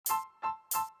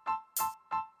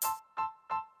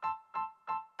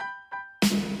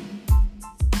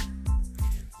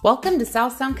Welcome to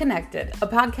South Sound Connected, a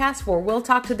podcast where we'll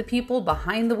talk to the people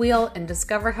behind the wheel and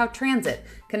discover how transit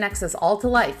connects us all to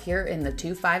life here in the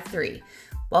 253.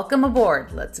 Welcome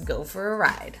aboard. Let's go for a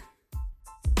ride.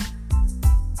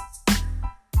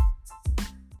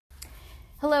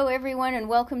 Hello everyone and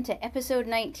welcome to episode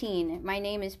 19. My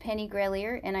name is Penny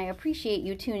Grelier and I appreciate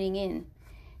you tuning in.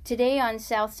 Today on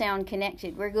South Sound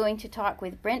Connected, we're going to talk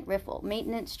with Brent Riffel,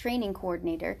 Maintenance Training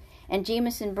Coordinator, and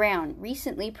Jameson Brown,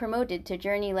 recently promoted to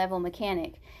Journey Level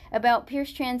Mechanic, about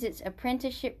Pierce Transit's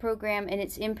apprenticeship program and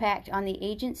its impact on the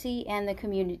agency and the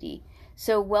community.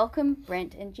 So welcome,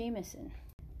 Brent and Jameson.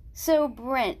 So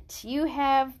Brent, you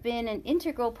have been an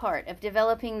integral part of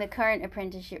developing the current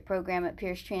apprenticeship program at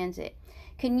Pierce Transit.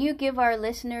 Can you give our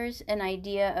listeners an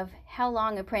idea of how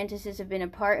long apprentices have been a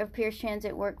part of Pierce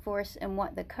Transit workforce and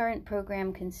what the current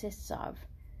program consists of?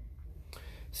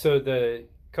 So the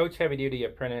Coach Heavy Duty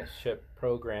Apprenticeship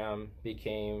Program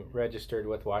became registered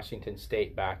with Washington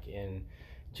State back in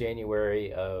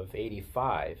January of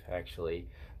 '85, actually.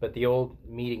 But the old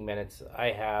meeting minutes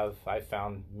I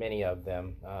found many of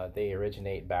them. They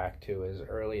originate back to as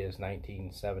early as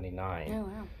 1979. Oh,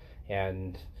 wow.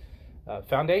 And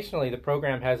foundationally, the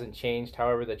program hasn't changed.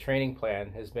 However, the training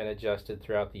plan has been adjusted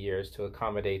throughout the years to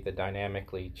accommodate the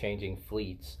dynamically changing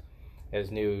fleets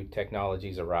as new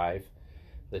technologies arrive.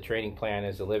 The training plan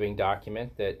is a living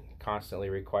document that constantly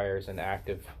requires an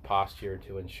active posture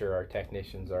to ensure our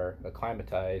technicians are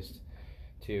acclimatized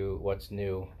to what's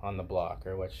new on the block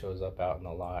or what shows up out in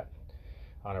the lot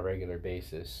on a regular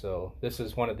basis. So this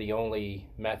is one of the only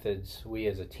methods we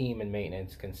as a team in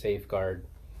maintenance can safeguard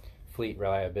fleet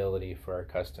reliability for our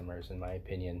customers, in my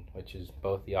opinion, which is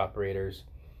both the operators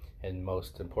and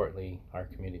most importantly our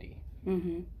community.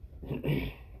 Mm-hmm.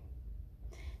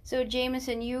 So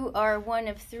Jameson, you are one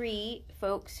of three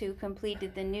folks who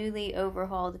completed the newly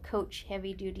overhauled Coach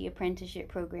Heavy Duty Apprenticeship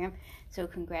Program, so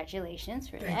congratulations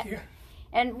for that. Thank you.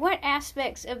 And what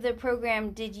aspects of the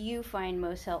program did you find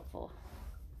most helpful?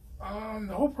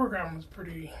 The whole program was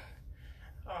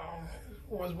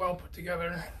was well put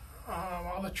together.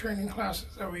 All the training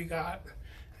classes that we got,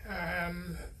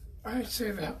 and I'd say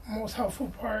the most helpful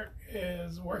part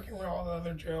is working with all the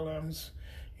other JLMs,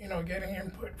 getting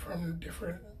input from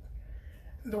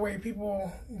the way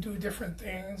people do different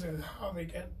things and how they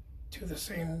get to the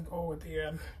same goal at the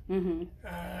end. Mm-hmm.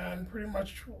 And pretty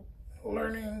much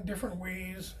learning different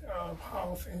ways of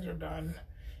how things are done,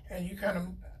 and you kind of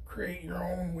create your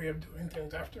own way of doing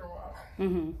things after a while.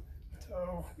 Mm-hmm.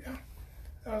 So, yeah,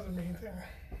 that was the main thing.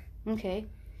 Okay.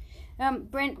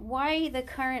 Brent, why the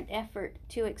current effort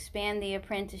to expand the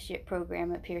apprenticeship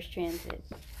program at Pierce Transit?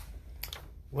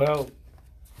 Well,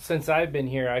 since I've been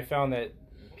here, I found that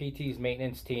PT's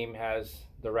maintenance team has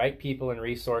the right people and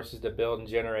resources to build and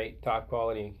generate top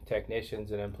quality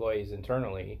technicians and employees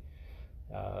internally.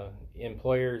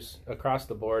 Employers across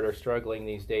the board are struggling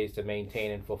these days to maintain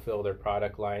and fulfill their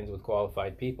product lines with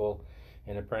qualified people,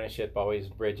 and apprenticeship always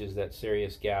bridges that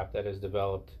serious gap that has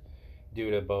developed due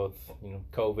to both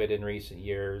COVID in recent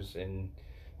years, and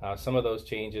some of those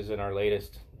changes in our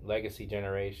latest legacy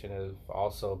generation have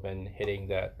also been hitting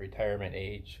that retirement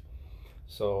age.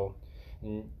 So,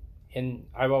 and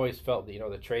I've always felt that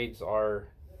the trades are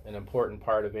an important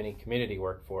part of any community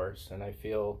workforce, and I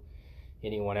feel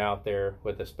anyone out there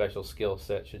with a special skill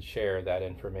set should share that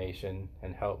information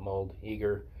and help mold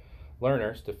eager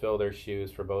learners to fill their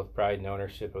shoes for both pride and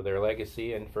ownership of their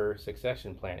legacy and for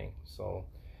succession planning. So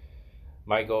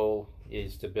my goal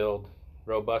is to build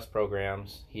robust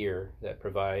programs here that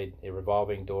provide a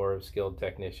revolving door of skilled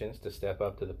technicians to step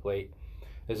up to the plate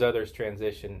as others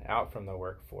transition out from the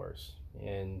workforce.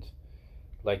 And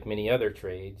like many other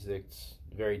trades, it's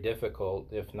very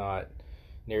difficult, if not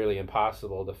nearly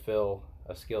impossible, to fill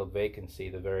a skilled vacancy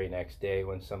the very next day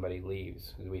when somebody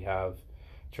leaves. We have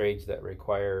trades that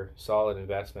require solid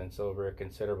investments over a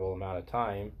considerable amount of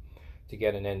time to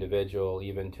get an individual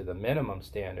even to the minimum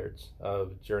standards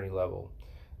of journey level,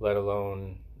 let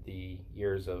alone the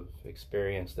years of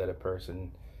experience that a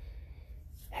person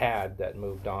had that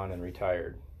moved on and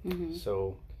retired. Mm-hmm.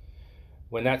 So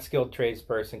when that skilled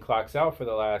tradesperson clocks out for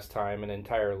the last time, an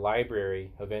entire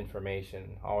library of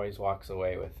information always walks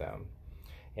away with them.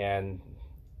 And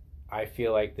I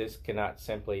feel like this cannot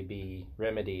simply be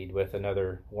remedied with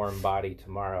another warm body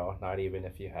tomorrow, not even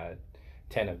if you had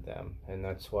 10 of them. And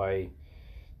that's why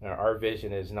our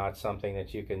vision is not something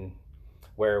that you can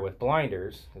wear with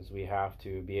blinders, because we have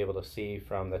to be able to see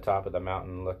from the top of the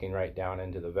mountain looking right down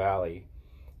into the valley.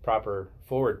 Proper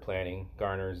forward planning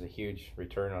garners a huge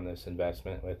return on this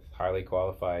investment with highly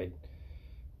qualified,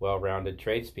 well-rounded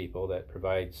tradespeople that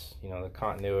provides the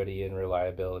continuity and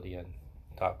reliability and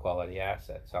top quality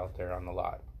assets out there on the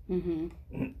lot.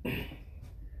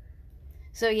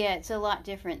 So yeah, it's a lot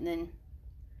different than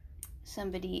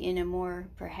somebody in a more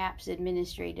perhaps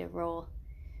administrative role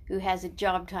who has a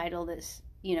job title that's,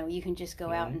 you can just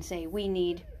go out and say, we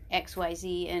need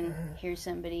XYZ, and here's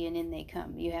somebody, and in they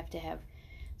come. You have to have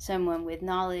someone with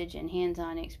knowledge and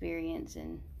hands-on experience,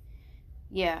 and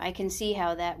yeah, I can see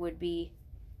how that would be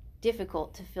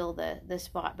difficult to fill the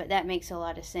spot, but that makes a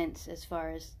lot of sense as far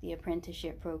as the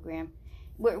apprenticeship program.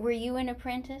 Were you an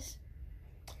apprentice?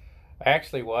 I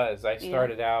actually was. I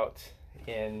started out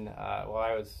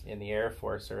I was in the Air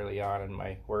Force early on in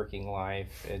my working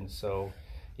life, and so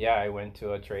yeah, I went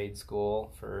to a trade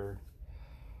school for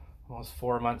almost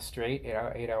 4 months straight,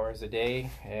 8 hours a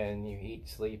day, and you eat,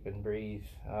 sleep, and breathe.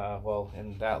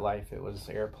 In that life, it was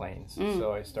airplanes.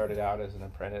 So I started out as an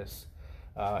apprentice,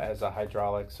 as a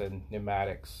hydraulics and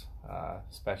pneumatics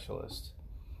specialist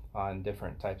on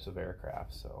different types of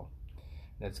aircraft. So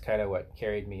that's kind of what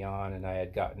carried me on, and I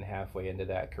had gotten halfway into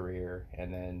that career,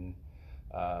 and then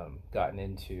gotten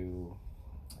into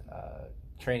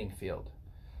training field.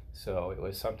 So it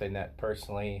was something that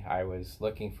personally I was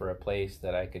looking for a place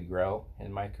that I could grow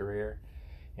in my career,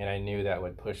 and I knew that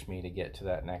would push me to get to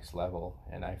that next level,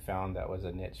 and I found that was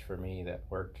a niche for me that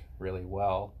worked really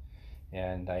well,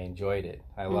 and I enjoyed it.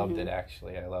 I loved it,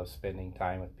 actually. I love spending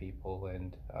time with people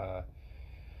and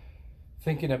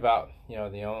thinking about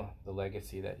the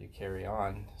legacy that you carry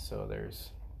on. So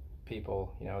there's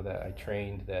people that I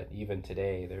trained that even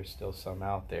today there's still some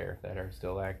out there that are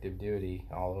still active duty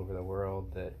all over the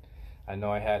world that I know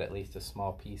I had at least a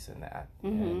small piece in that.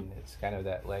 And it's kind of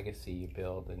that legacy you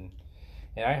build, and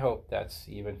I hope that's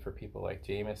even for people like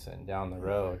Jameson down the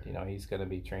road. He's going to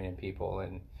be training people,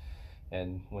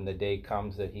 and when the day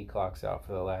comes that he clocks out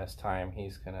for the last time,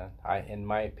 he's gonna, in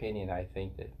my opinion, I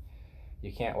think that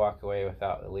you can't walk away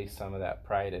without at least some of that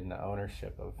pride and the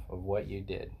ownership of what you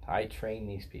did. I trained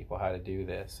these people how to do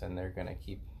this, and they're going to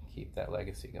keep that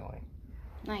legacy going.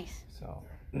 Nice.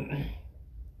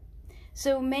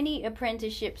 So many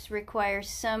apprenticeships require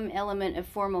some element of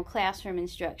formal classroom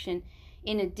instruction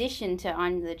in addition to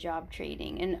on-the-job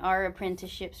training, and our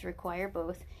apprenticeships require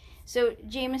both. So,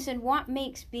 Jameson, what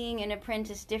makes being an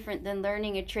apprentice different than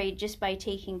learning a trade just by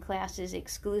taking classes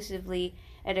exclusively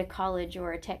at a college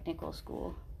or a technical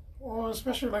school? Well,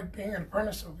 especially like being an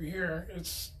apprentice over here,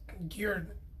 it's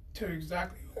geared to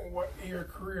exactly what your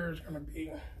career is going to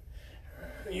be.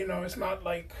 It's not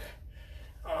like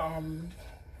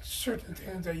certain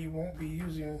things that you won't be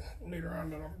using later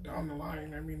on down the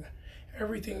line. I mean,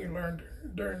 everything you learned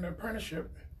during the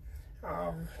apprenticeship,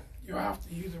 you have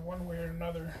to use it one way or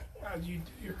another as you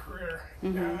do your career.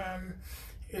 And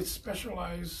it's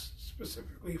specialized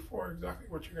specifically for exactly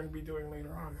what you're going to be doing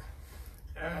later on.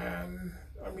 And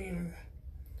I mean,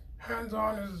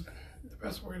 hands-on is the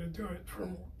best way to do it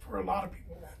for a lot of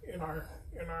people in our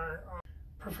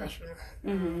profession.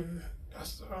 And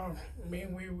that's the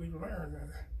main way we learn.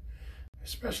 And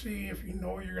especially if you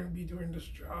know you're going to be doing this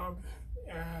job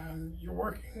and you're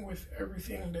working with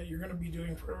everything that you're going to be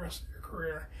doing for the rest of your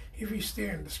career, if you stay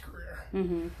in this career.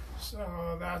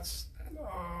 So that's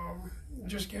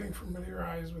just getting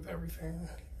familiarized with everything,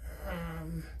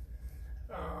 and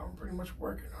pretty much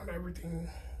working on everything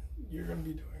you're going to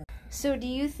be doing. So do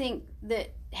you think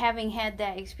that having had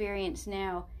that experience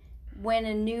now, when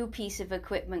a new piece of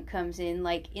equipment comes in,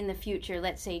 like in the future,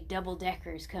 let's say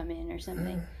double-deckers come in or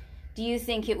something, do you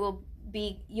think you'll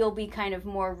be kind of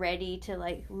more ready to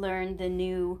like learn the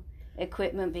new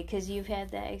equipment because you've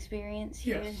had that experience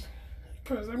here? Yes,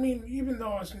 because I mean, even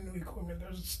though it's new equipment,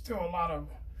 there's still a lot of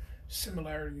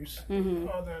similarities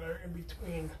that are in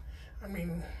between. I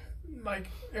mean, like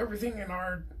everything in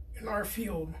our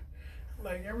field,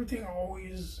 like everything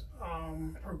always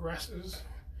progresses,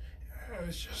 and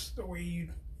it's just the way you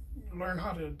learn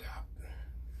how to adapt.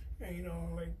 And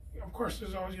like of course,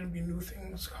 there's always going to be new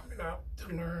things coming up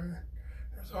to learn.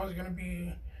 There's always going to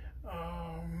be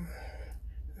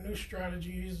new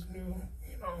strategies,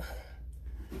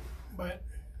 but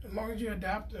as long as you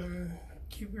adapt and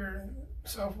keep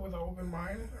yourself with an open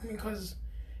mind, I mean, because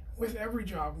with every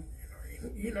job,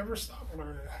 you never stop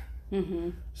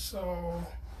learning. So,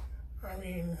 I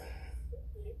mean,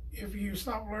 if you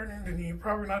stop learning, then you're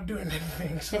probably not doing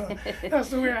anything. So that's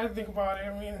the way I think about it.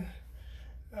 I mean,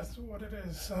 that's what it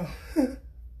is. So.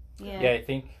 Yeah, I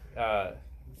think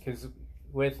because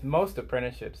with most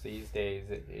apprenticeships these days,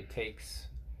 it takes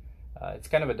it's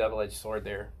kind of a double-edged sword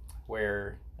there,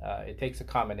 where it takes a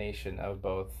combination of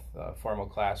both formal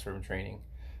classroom training,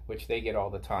 which they get all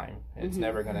the time. It's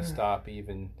never going to stop,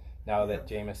 even now that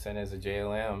Jameson is a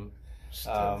JLM.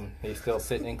 He's still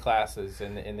sitting in classes,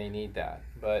 and they need that.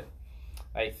 But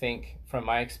I think from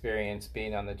my experience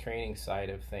being on the training side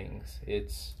of things,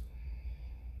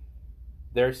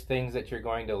 there's things that you're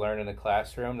going to learn in the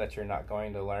classroom that you're not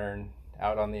going to learn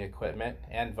out on the equipment,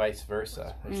 and vice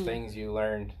versa. There's things you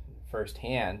learned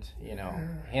firsthand,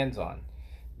 hands-on,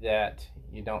 that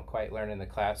you don't quite learn in the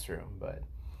classroom. But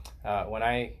when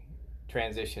I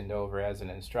transitioned over as an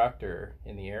instructor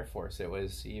in the Air Force, it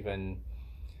was even,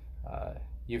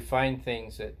 you find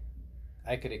things that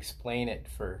I could explain it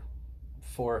for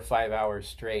 4 or 5 hours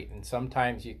straight, and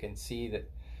sometimes you can see that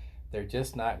they're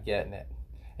just not getting it.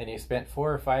 And you spent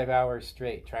 4 or 5 hours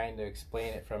straight trying to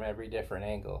explain it from every different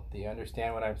angle. Do you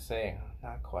understand what I'm saying?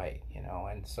 Not quite,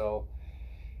 and so,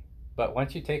 but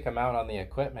once you take them out on the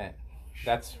equipment,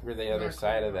 that's where the other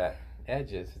side of that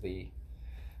edge is. The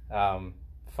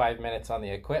 5 minutes on the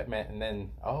equipment, and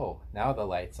then, now the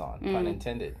light's on, pun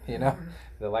intended,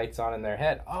 the light's on in their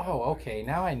head. Okay,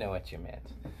 now I know what you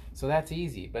meant. So that's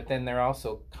easy, but then they're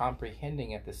also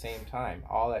comprehending at the same time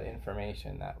all that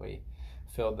information that we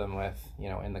filled them with,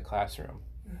 in the classroom,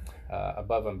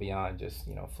 above and beyond just,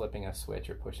 flipping a switch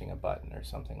or pushing a button or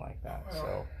something like that.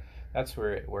 So that's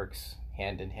where it works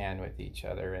hand in hand with each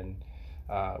other. And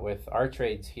with our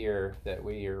trades here that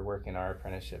we are working our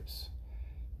apprenticeships,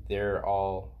 they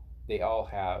all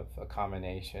have a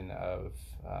combination of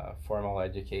formal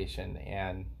education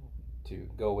and to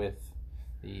go with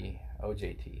the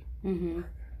OJT.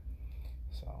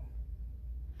 So.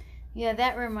 Yeah,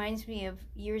 that reminds me of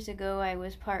years ago. I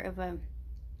was part of a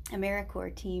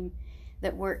AmeriCorps team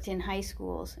that worked in high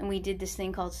schools, and we did this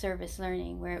thing called service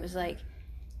learning, where it was like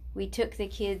we took the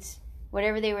kids,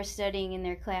 whatever they were studying in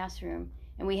their classroom,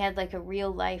 and we had like a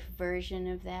real life version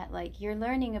of that. Like, you're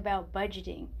learning about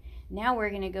budgeting. Now we're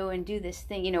going to go and do this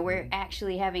thing. We're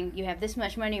actually you have this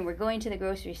much money, and we're going to the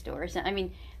grocery store. So, I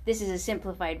mean, this is a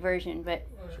simplified version, but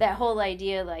that whole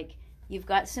idea, like, you've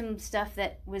got some stuff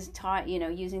that was taught,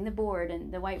 using the board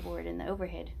and the whiteboard and the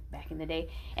overhead back in the day.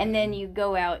 And then you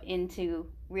go out into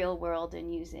real world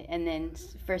and use it. And then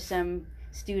for some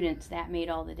students, that made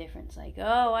all the difference. Like,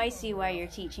 I see why you're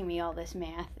teaching me all this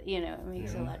math. It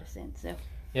makes a lot of sense. So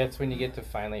yeah, it's when you get to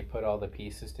finally put all the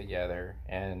pieces together.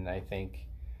 And I think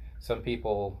some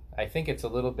people, it's a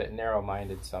little bit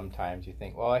narrow-minded sometimes. You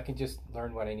think, I can just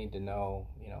learn what I need to know,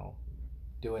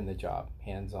 doing the job,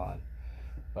 hands-on.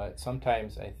 But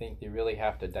sometimes I think they really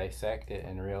have to dissect it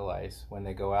and realize when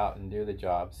they go out and do the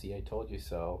job, see, I told you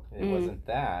so. It wasn't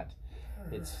that.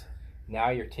 It's now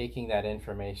you're taking that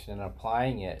information and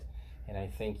applying it, and I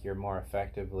think you're more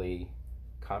effectively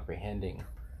comprehending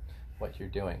what you're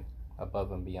doing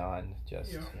above and beyond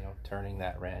just, turning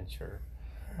that wrench or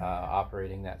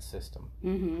operating that system.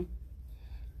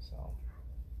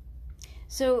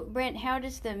 So, Brent, how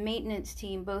does the maintenance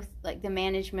team, both like the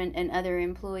management and other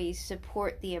employees,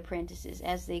 support the apprentices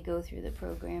as they go through the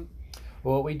program?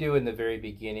 Well, what we do in the very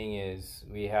beginning is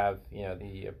we have,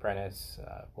 the apprentice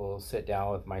will sit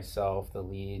down with myself, the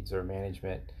leads or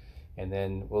management, and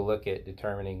then we'll look at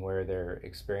determining where their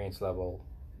experience level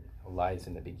lies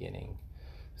in the beginning.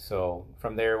 So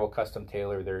from there, we'll custom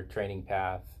tailor their training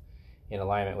path in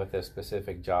alignment with the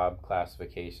specific job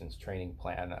classifications training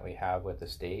plan that we have with the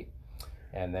state.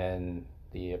 And then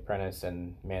the apprentice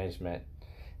and management,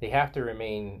 they have to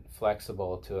remain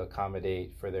flexible to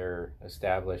accommodate for their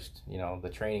established, the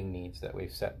training needs that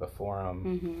we've set before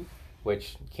them,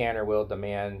 which can or will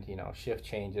demand, shift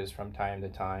changes from time to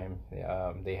time.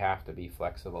 They have to be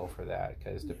flexible for that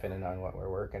because depending on what we're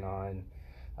working on,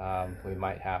 we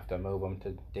might have to move them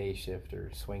to day shift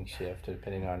or swing shift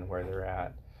depending on where they're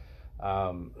at.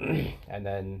 And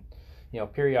then,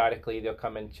 periodically they'll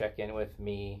come and check in with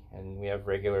me, and we have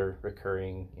regular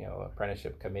recurring,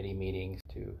 apprenticeship committee meetings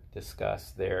to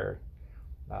discuss their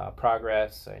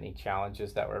progress, any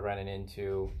challenges that we're running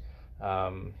into,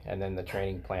 and then the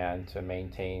training plan to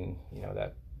maintain,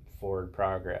 that forward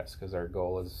progress, because our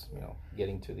goal is,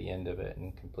 getting to the end of it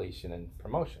and completion and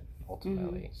promotion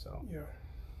ultimately. So Yeah.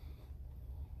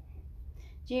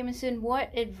 Jameson,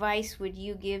 what advice would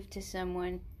you give to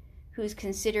someone who's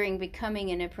considering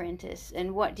becoming an apprentice,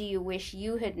 and what do you wish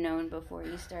you had known before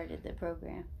you started the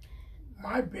program?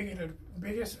 My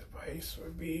biggest advice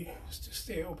would be just to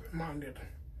stay open-minded.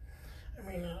 I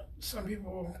mean, some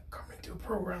people come into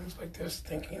programs like this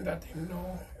thinking that they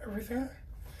know everything,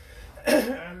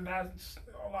 and that's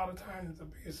a lot of times the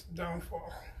biggest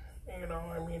downfall.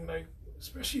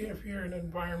 Especially if you're in an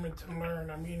environment to learn.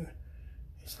 I mean,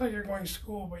 it's like you're going to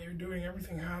school, but you're doing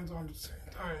everything hands-on at the same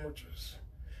time, which is,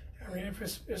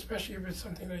 especially if it's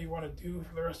something that you want to do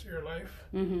for the rest of your life,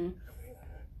 it'll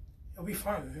be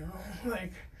fun,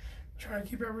 try and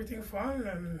keep everything fun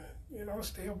and,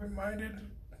 stay open-minded,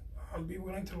 be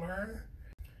willing to learn,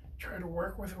 try to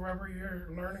work with whoever you're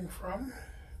learning from,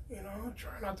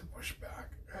 try not to push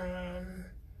back, and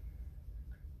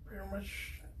pretty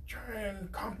much try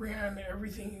and comprehend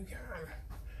everything you can.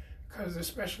 Because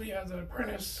especially as an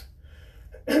apprentice,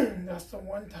 that's the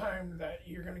one time that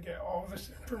you're going to get all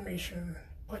this information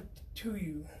put to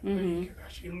you that you can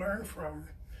actually learn from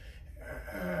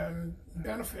and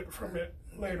benefit from it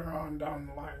later on down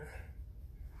the line.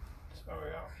 So,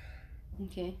 yeah.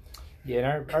 Okay. Yeah,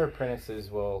 and our apprentices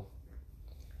will,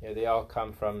 they all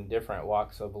come from different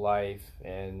walks of life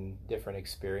and different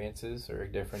experiences or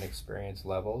different experience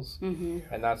levels.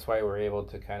 And that's why we're able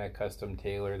to kind of custom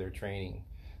tailor their training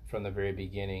from the very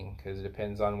beginning, because it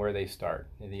depends on where they start.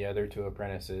 The other two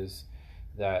apprentices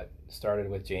that started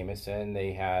with Jameson,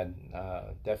 they had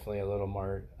definitely a little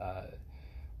more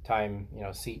time,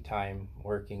 seat time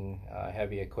working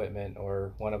heavy equipment,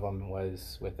 or one of them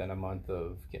was within a month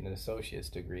of getting an associate's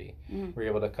degree. We're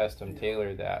able to custom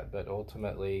tailor that, but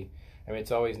ultimately,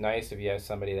 it's always nice if you have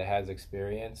somebody that has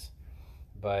experience,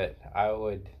 but I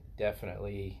would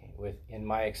definitely, in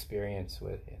my experience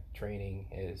with training,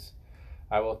 is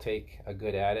I will take a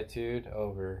good attitude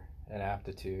over an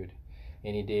aptitude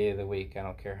any day of the week. I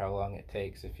don't care how long it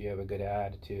takes. If you have a good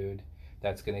attitude,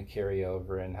 that's going to carry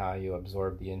over in how you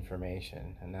absorb the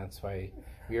information. And that's why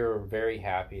we were very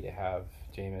happy to have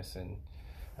Jameson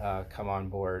come on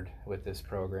board with this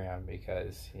program,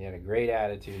 because he had a great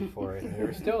attitude for it. And we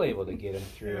were still able to get him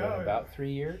through in about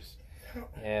 3 years.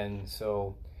 And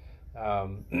so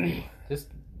just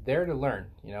there to learn,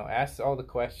 ask all the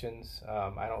questions.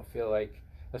 I don't feel like,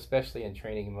 especially in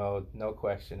training mode, no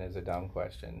question is a dumb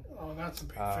question. Oh, that's a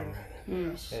big thing.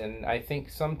 Yes. And I think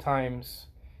sometimes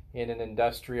in an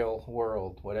industrial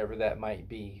world, whatever that might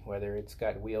be, whether it's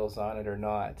got wheels on it or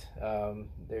not,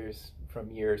 there's, from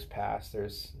years past,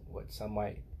 there's what some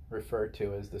might refer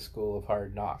to as the school of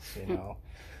hard knocks,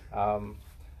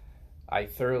 I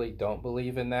thoroughly don't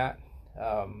believe in that.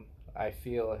 I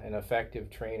feel an effective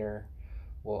trainer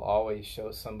will always show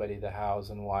somebody the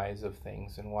hows and whys of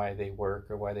things and why they work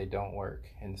or why they don't work,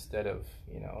 instead of,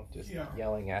 just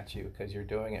yelling at you because you're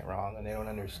doing it wrong and they don't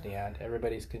understand.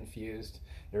 Everybody's confused.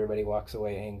 Everybody walks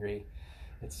away angry.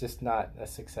 It's just not a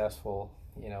successful,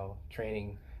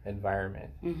 training environment.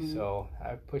 So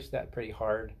I've pushed that pretty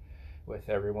hard with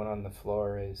everyone on the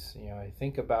floor is, I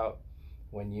think about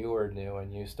when you were new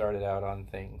and you started out on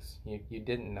things, you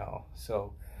didn't know.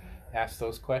 So ask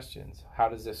those questions. How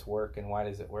does this work and why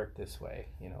does it work this way?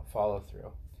 Follow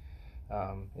through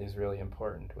is really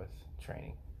important with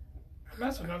training. And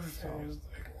that's another thing is,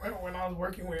 like, when I was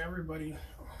working with everybody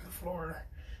on the floor,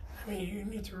 you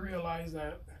need to realize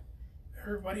that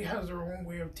everybody has their own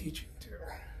way of teaching too.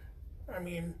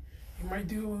 You might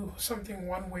do something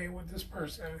one way with this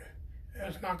person,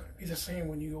 and it's not going to be the same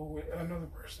when you go with another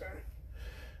person.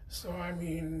 So,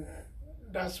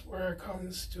 that's where it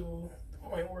comes to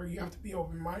point where you have to be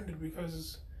open-minded,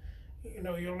 because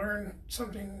you learn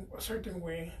something a certain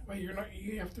way, but you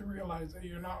have to realize that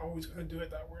you're not always going to do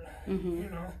it that way.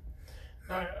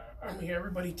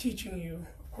 Everybody teaching you,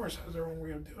 of course, has their own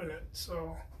way of doing it.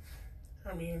 So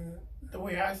the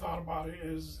way I thought about it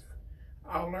is,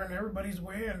 I'll learn everybody's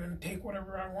way and then take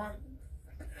whatever I want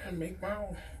and make my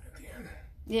own at the end.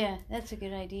 Yeah, that's a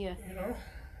good idea.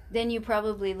 Then you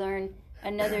probably learn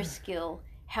another skill,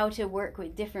 how to work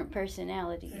with different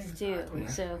personalities too.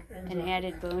 So an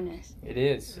added bonus. It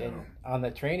is. And on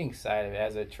the training side of it,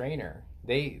 as a trainer,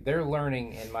 they're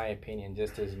learning, in my opinion,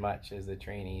 just as much as the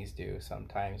trainees do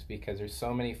sometimes, because there's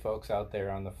so many folks out there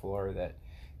on the floor that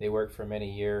they work for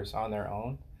many years on their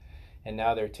own, and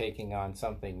now they're taking on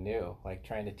something new, like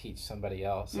trying to teach somebody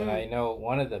else. And I know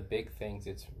one of the big things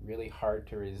it's really hard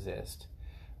to resist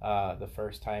the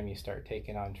first time you start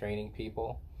taking on training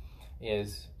people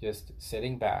is just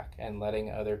sitting back and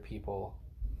letting other people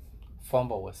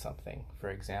fumble with something, for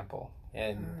example.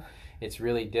 And it's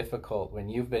really difficult when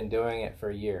you've been doing it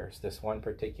for years, this one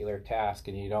particular task,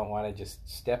 and you don't want to just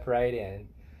step right in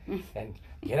and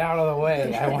get out of the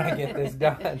way. I want to get this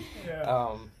done.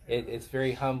 It's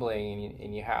very humbling,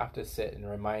 and you have to sit and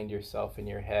remind yourself in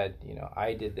your head,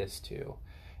 I did this too.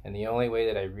 And the only way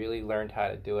that I really learned how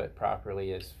to do it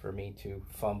properly is for me to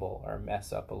fumble or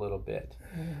mess up a little bit.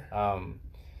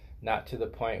 Not to the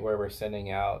point where we're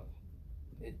sending out,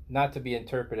 not to be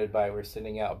interpreted by we're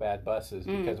sending out bad buses,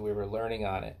 because we were learning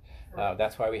on it.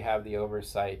 That's why we have the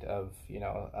oversight of,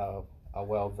 a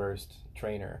well-versed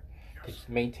trainer to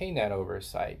maintain that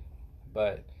oversight.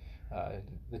 But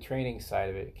the training side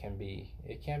of it can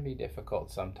be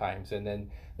difficult sometimes. And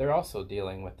then they're also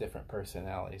dealing with different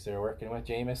personalities. They're working with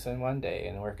Jameson one day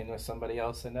and working with somebody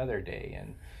else another day,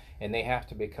 and they have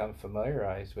to become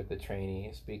familiarized with the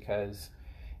trainees because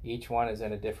each one is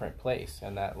in a different place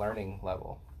in that learning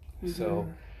level. So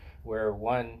where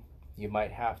one, you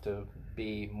might have to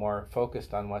be more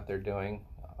focused on what they're doing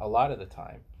a lot of the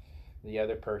time. The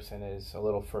other person is a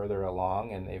little further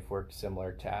along and they've worked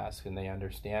similar tasks and they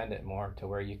understand it more to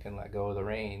where you can let go of the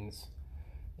reins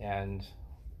and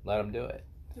let them do it.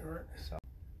 Right.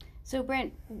 So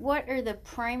Brent, what are the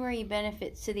primary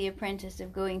benefits to the apprentice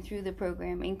of going through the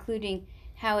program, including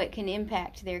how it can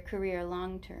impact their career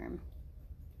long term?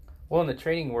 Well, in the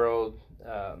training world,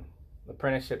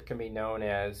 apprenticeship can be known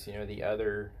as, the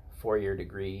other four-year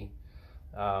degree.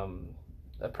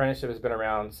 Apprenticeship has been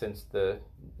around since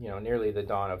nearly the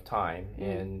dawn of time.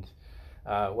 And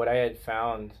what I had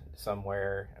found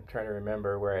somewhere, I'm trying to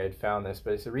remember where I had found this,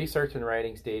 but it's the research and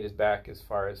writings dated back as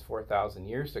far as 4,000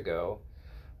 years ago,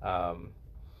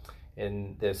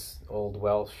 in this old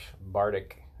Welsh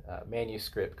bardic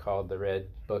manuscript called the Red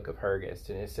Book of Hergest.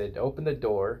 And it said, "Open the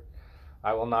door,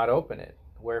 I will not open it.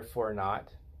 Wherefore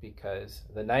not? Because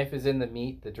the knife is in the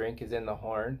meat, the drink is in the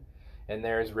horn, and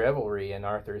there is revelry in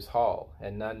Arthur's hall,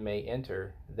 and none may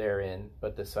enter therein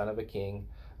but the son of a king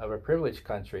of a privileged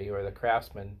country, or the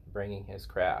craftsman bringing his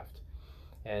craft."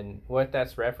 And what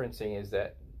that's referencing is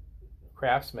that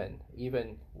craftsmen,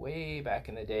 even way back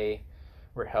in the day,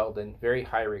 were held in very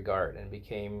high regard and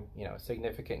became,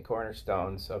 significant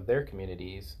cornerstones of their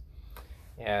communities.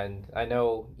 And I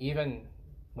know even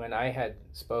when I had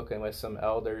spoken with some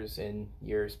elders in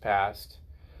years past,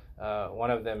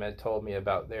 one of them had told me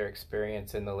about their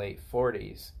experience in the late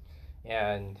 40s.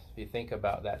 And if you think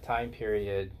about that time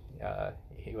period,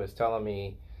 he was telling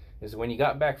me, is when you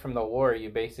got back from the war, you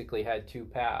basically had two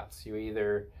paths. You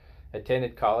either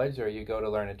attended college or you go to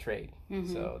learn a trade.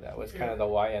 So that was kind of the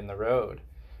why and the road.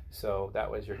 So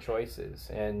that was your choices.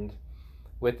 And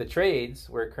with the trades,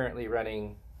 we're currently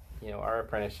running, our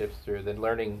apprenticeships through. The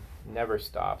learning never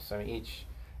stops. I mean, each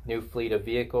new fleet of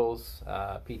vehicles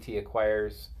PT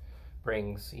acquires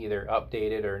brings either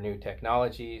updated or new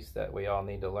technologies that we all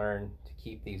need to learn to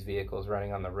keep these vehicles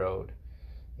running on the road.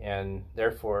 And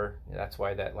therefore, that's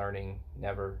why that learning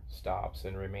never stops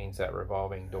and remains that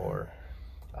revolving door.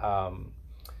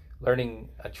 Learning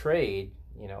a trade,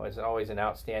 is always an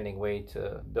outstanding way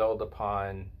to build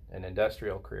upon an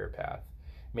industrial career path.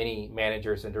 Many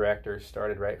managers and directors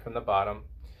started right from the bottom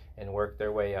and worked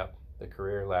their way up the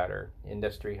career ladder.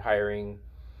 Industry hiring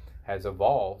has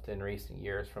evolved in recent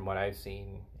years from what I've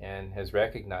seen, and has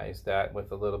recognized that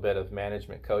with a little bit of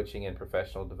management coaching and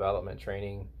professional development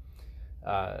training,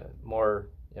 more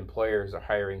employers are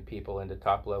hiring people into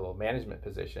top-level management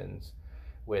positions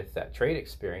with that trade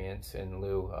experience in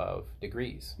lieu of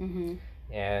degrees.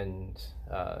 And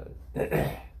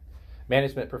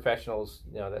management professionals,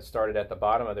 that started at the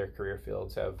bottom of their career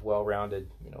fields have well-rounded,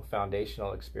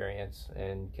 foundational experience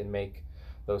and can make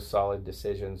those solid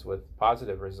decisions with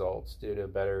positive results due to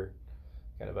better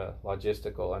kind of a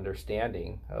logistical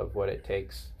understanding of what it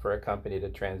takes for a company to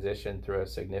transition through a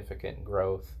significant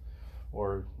growth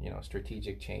or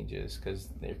strategic changes, because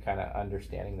they're kind of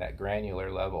understanding that granular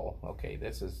level. Okay,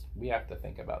 we have to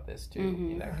think about this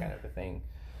too, that kind of a thing.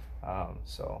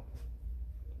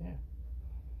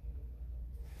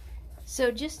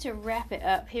 So just to wrap it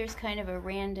up, here's kind of a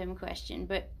random question,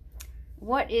 but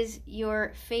what is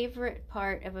your favorite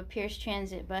part of a Pierce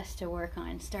Transit bus to work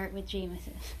on? Start with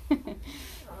Jameson.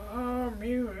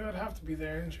 Me, it would have to be the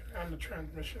engine and the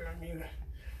transmission. I mean,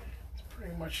 it's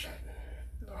pretty much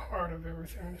the heart of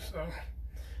everything. So,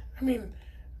 I mean,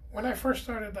 when I first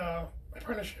started the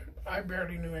apprenticeship, I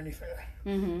barely knew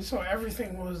anything. So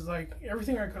everything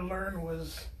I could learn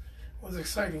was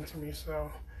exciting to me.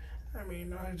 So, I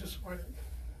mean, I just went,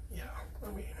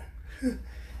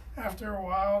 after a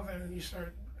while, then you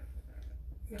start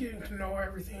getting to know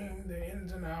everything, the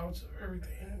ins and outs of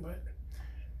everything. But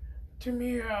to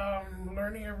me,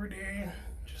 learning every day,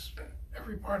 just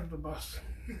every part of the bus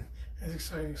is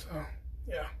exciting. So,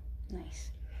 yeah.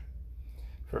 Nice.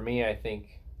 For me, I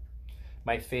think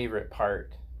my favorite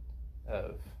part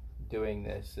of doing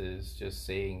this is just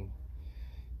seeing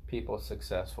people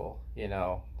successful,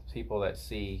 people that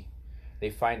they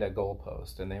find a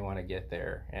goalpost and they want to get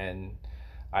there. And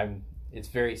it's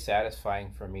very satisfying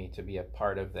for me to be a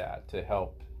part of that, to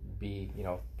help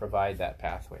provide that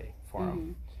pathway for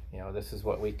them. This is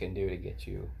what we can do to get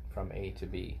you from A to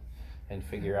B, and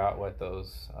figure out what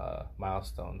those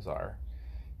milestones are.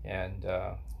 And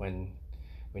when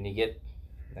you get,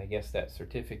 I guess, that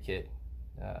certificate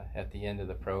at the end of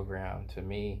the program, to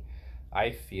me,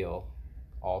 I feel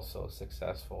also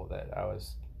successful that I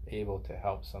was able to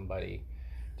help somebody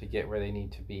to get where they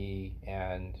need to be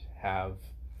and have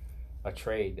a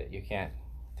trade that you can't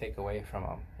take away from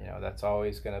them. You know, that's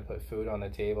always going to put food on the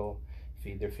table,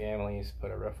 feed their families,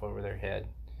 put a roof over their head,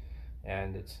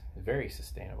 and it's very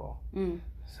sustainable.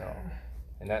 So,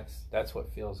 and that's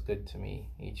what feels good to me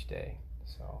each day.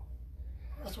 So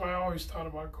that's why I always thought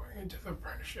about going into the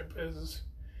apprenticeship is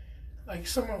like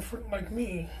someone like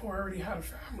me who already had a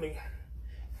family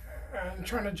and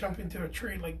trying to jump into a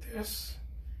trade like this,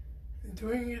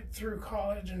 doing it through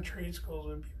college and trade schools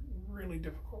would be really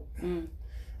difficult.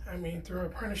 I mean, through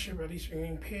apprenticeship, at least you're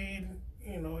getting paid.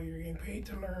 You know, you're getting paid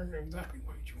to learn exactly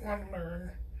what you want to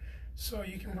learn, so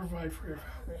you can provide for your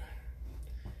family.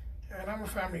 And I'm a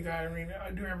family guy. I mean,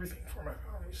 I do everything for my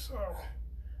family. So,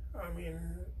 I mean,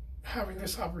 having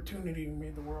this opportunity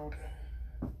made the world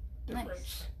difference.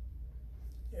 Nice.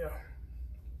 Yeah.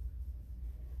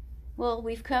 Well,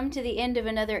 we've come to the end of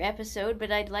another episode,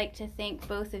 but I'd like to thank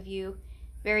both of you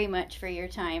very much for your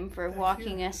time, for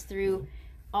walking us through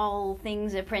all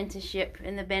things apprenticeship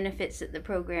and the benefits that the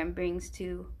program brings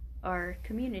to our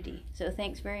community. So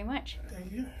thanks very much.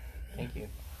 Thank you. thank you.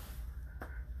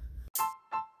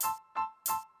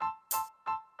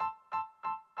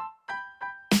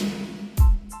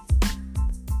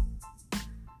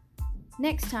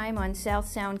 Next time on South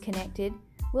Sound Connected,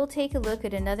 we'll take a look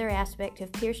at another aspect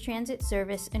of Pierce Transit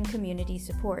service and community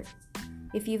support.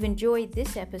 If you've enjoyed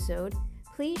this episode,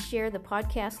 please share the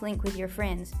podcast link with your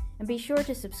friends and be sure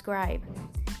to subscribe.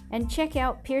 And check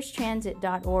out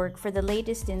piercetransit.org for the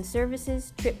latest in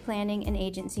services, trip planning, and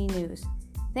agency news.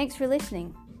 Thanks for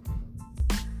listening.